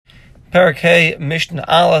Parak Hey, Mishnah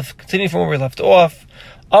Aleph, continue from where we left off.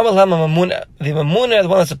 The Mamuna, the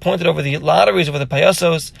one that's appointed over the lotteries, over the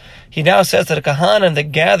payasos, he now says to the Kahanim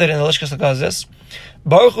that gathered in the Lishkas Hagazis,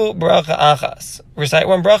 Baruchu bracha achas, recite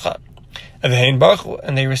one bracha.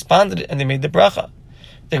 And they responded and they made the bracha.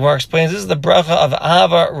 The Gemara explains this is the bracha of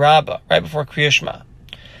Ava Rabbah, right before Kriya Shema.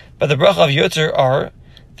 But the bracha of Yotzer Or,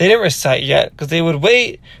 they didn't recite yet, because they would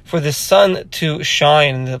wait for the sun to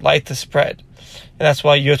shine and the light to spread. And that's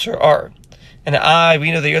why Yotzer Or. And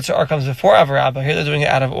we know the Yotzer Or comes before Ava Rabbah. Here they're doing it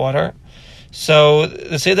out of order. So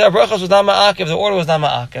the Seder Brachos was not Ma'akev, the order was not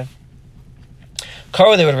Ma'akev.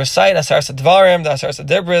 Karo, they would recite Asar Sadvarim, the Asar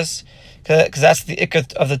Sadibris, because that's the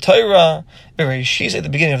Ikkat of the Torah, Bereshis at the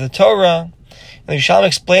beginning of the Torah. And the Yishalom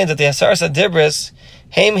explains that the Asar Sadibris,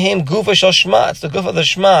 Heim Gufa Shel Shema, it's the Gufa of the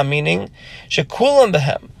Shema, meaning Shekulam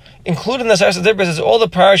Behem. Included in the Asar Sadibris is all the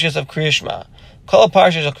parashas of Kriya Shema, Kol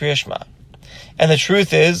parashas of Kriya Shema. And the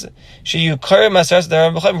truth is, really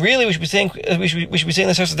we should be saying the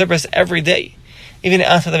Asar Sadibris every day, even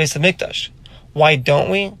after the Beis Hamikdash. Why don't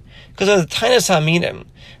we? Because of the Tainas HaMinim.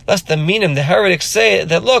 Lest the Minim, the heretics, say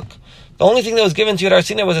that look, the only thing that was given to you at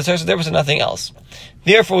Arsina was the Asar Sadibris and nothing else.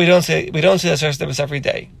 Therefore, we don't say the Asar Sadibris every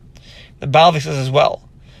day. The Balvik says as well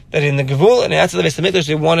that in the Gevul and after the Beis Hamikdash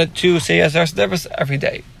they wanted to say Asar Sadibris every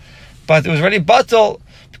day, but it was already batal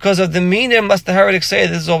because of the Minim. Lest the heretics say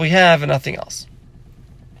this is all we have and nothing else.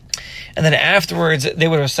 And then afterwards they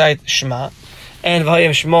would recite Shema and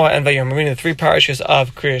Vayim Shema and Vayim, meaning the three parashas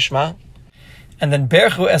of Kriya Shema. And then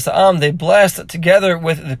Berchu Es Ha'am, they blessed together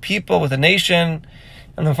with the people, with the nation.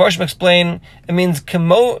 And the Mepharshim explain, it means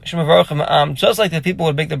Kemo Shemavarachim Ha'am, just like the people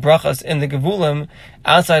would make the brachas in the Gevulim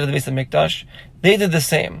outside of the Beis Hamikdash, they did the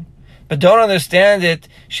same. But don't understand it,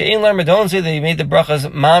 She'in Lerma, don't say they made the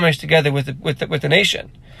brachas mamish together with the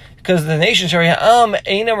nation. Because the nation, Shari Ha'am,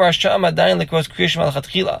 Einam Rasham Adayin Likros Kriya Shema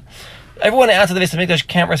L'Chatchila. Everyone outside the Beis Hamikdash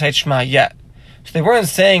can't recite Shema yet. So they weren't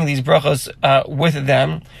saying these brachos with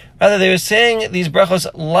them. Rather, they were saying these brachos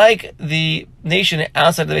like the nation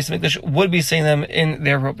outside the Beis Hamikdash would be saying them in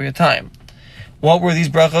their appropriate time. What were these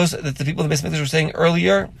brachos that the people of the Beis Hamikdash were saying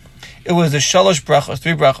earlier? It was the shalosh brachos,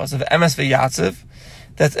 three brachos of Emes V'Yatziv.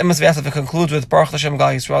 That's Emes V'Yatziv. It concludes with Baruch Hashem Gal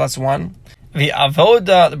Yisrael. That's one. The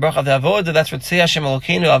Avoda, the bracha of the Avoda. That's Ritzei Hashem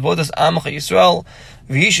Elokeinu Avodas Amcha Yisrael.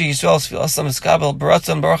 V'Yisha Yisrael Sfilasam Miskabel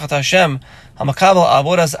Baratzam Baruch Hashem Hamakabel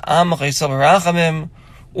Avodas Amcha Yisrael Barachamim.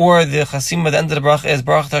 Or the Chasim at the end of the bracha is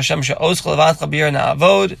Baruch Hashem She'os Chalavat Chabir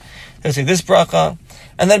Na'avod. They say this bracha,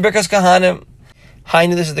 and then Birkas Kahanim.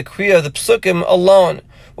 Hainu, this is the kriya of the psukim alone,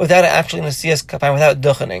 without actually Nesias Kapayim, without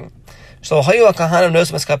duchening. So Hayu HaKahanim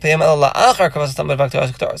Nos Maskapayim El La'achar Kavas Tamid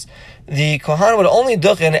Vaktaras K'taras. The Kohanim would only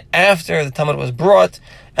duchen after the Tamid was brought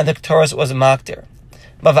and the K'taras was maktir.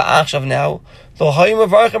 Mava Achshav now, Lo Hayu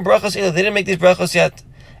Mavarchim Brachos Ila. They didn't make these brachos yet.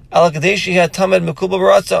 Al Kadeshi had Tamid Mekubal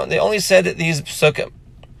Baratzon. They only said these psukim.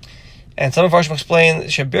 And some of Farshim explain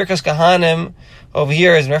Shebirkas Kahanim over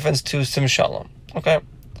here is in reference to Sim Shalom. Okay.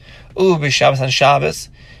 B'Shabbos on Shabbos.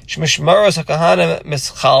 Shmishmaros HaKahanim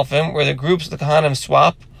Mischalfim, where the groups of the Kahanim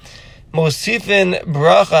swap. Mosifin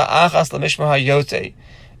Bracha Achas LaMishmar HaYotei.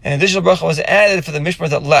 An additional bracha was added for the Mishmar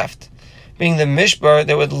that left. Meaning the Mishmar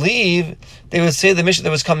that would leave, they would say the Mishmar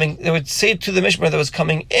that was coming, they would say to the Mishmar that was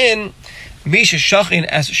coming in, Misha Shachin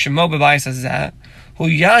as Shemo B'Bayis Hazeh. The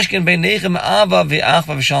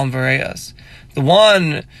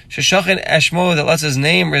one Sheshachin Eshmo that lets his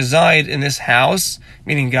name reside in this house,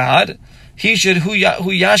 meaning God, he should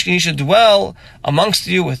dwell amongst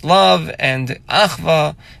you with love and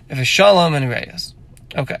achva, shalom and reyes.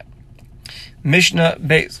 Okay. Mishnah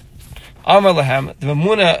Beis. Amar Lahem, the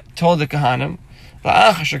Mamuna told the Kahanim,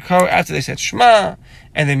 after they said Shema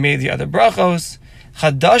and they made the other brachos,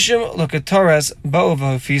 Chadashim Lokatores Bo'u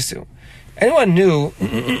V'Hofisu. Anyone new,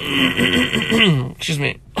 excuse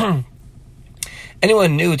me,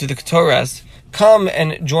 anyone new to the Ketores, come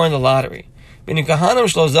and join the lottery. Meaning Kahanim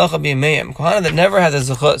Shlo Zacha B'Yameim, Kahanim that never had the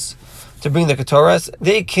Zechus to bring the Ketores,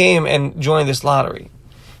 they came and joined this lottery.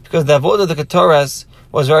 Because the avodah of the Ketores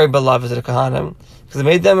was very beloved to the Kahanim, because it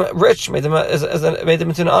made them rich, made them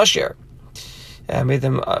into an Asher. Made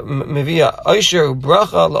them Mevia Asher,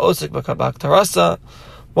 Bracha, La'osik B'Kabak Tarasa.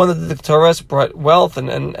 One that the Ketores brought wealth and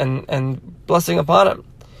blessing upon him.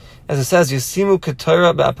 As it says, Yasimu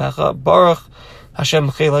Ketora Ba'apecha, Baruch Hashem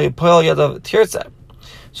Chela Yipol Yadav Tirtzeh.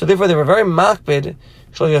 So therefore they were very makbid,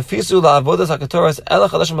 Shlo Yafisu La'avodas HaKetores Ela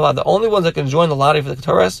Chadashim Balad. The only ones that can join the lottery for the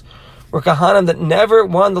Ketores were Kahanim that never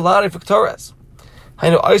won the lottery for Ketores.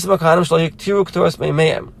 Hainu Oisim HaKahanim Shlo Yiktiru Ketores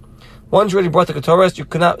Me'meim. Once you already brought the Ketores, you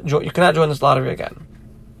cannot join this lottery again.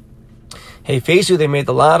 Hey, Fesu, they made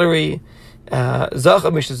the lottery,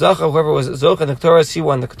 Zacha Mishazacha, whoever was Zocha in the Ketores, he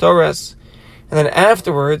won the Ketores. And then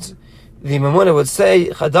afterwards, the Mamuna would say,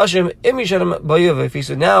 Chadashim imishadim bayuv.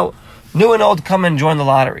 So now, new and old come and join the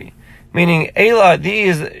lottery. Meaning, Eila,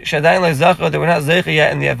 these Shadain Zacha, they were not Zeicha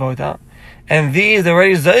yet in the Avodah. And these, they're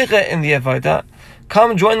already Zeicha in the Avodah.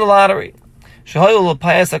 Come join the lottery.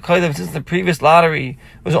 Since the previous lottery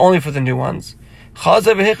was only for the new ones.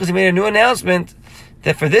 He made a new announcement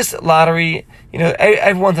that for this lottery,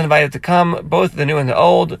 everyone's invited to come, both the new and the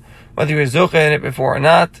old, whether you were Zocha in it before or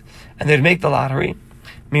not, and they'd make the lottery.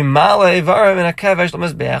 Who would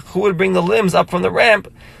bring the limbs up from the ramp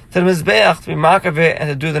to the Mizbeach to be makaveh and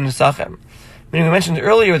to do the Nesachem. Meaning, we mentioned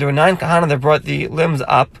earlier, there were 9 Kahana that brought the limbs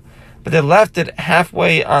up, but they left it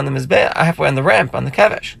halfway on the Mizbeach, halfway on the ramp, on the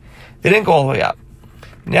Kevesh. They didn't go all the way up.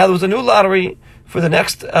 Now there was a new lottery for the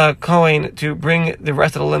next Kohen to bring the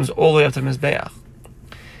rest of the limbs all the way up to the Mizbeach.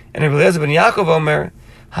 And Rabbi Eliezer ben Yaakov Omer,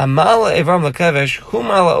 Hamala Evarim Lakevesh,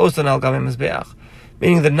 Humala Osan Al Gamim Mizbeach.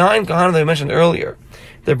 Meaning the 9 Kahana that we mentioned earlier,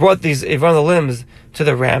 they brought these Evarim, the limbs, to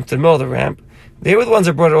the ramp, to the middle of the ramp. They were the ones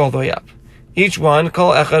that brought it all the way up. Each one,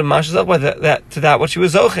 Kol Echad Mashas up to that what she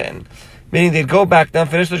was Zocha in. Meaning they'd go back down,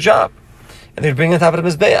 finish the job. And they'd bring it on top of the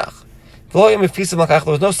Mizbeach. There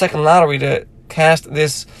was no second lottery to cast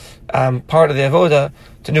this part of the avoda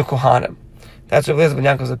to new kohanim. That's Rabbi Eliezer ben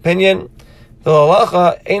Yaakov's opinion. The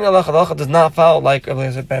halacha does not follow like Rabbi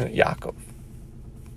Eliezer ben Yaakov.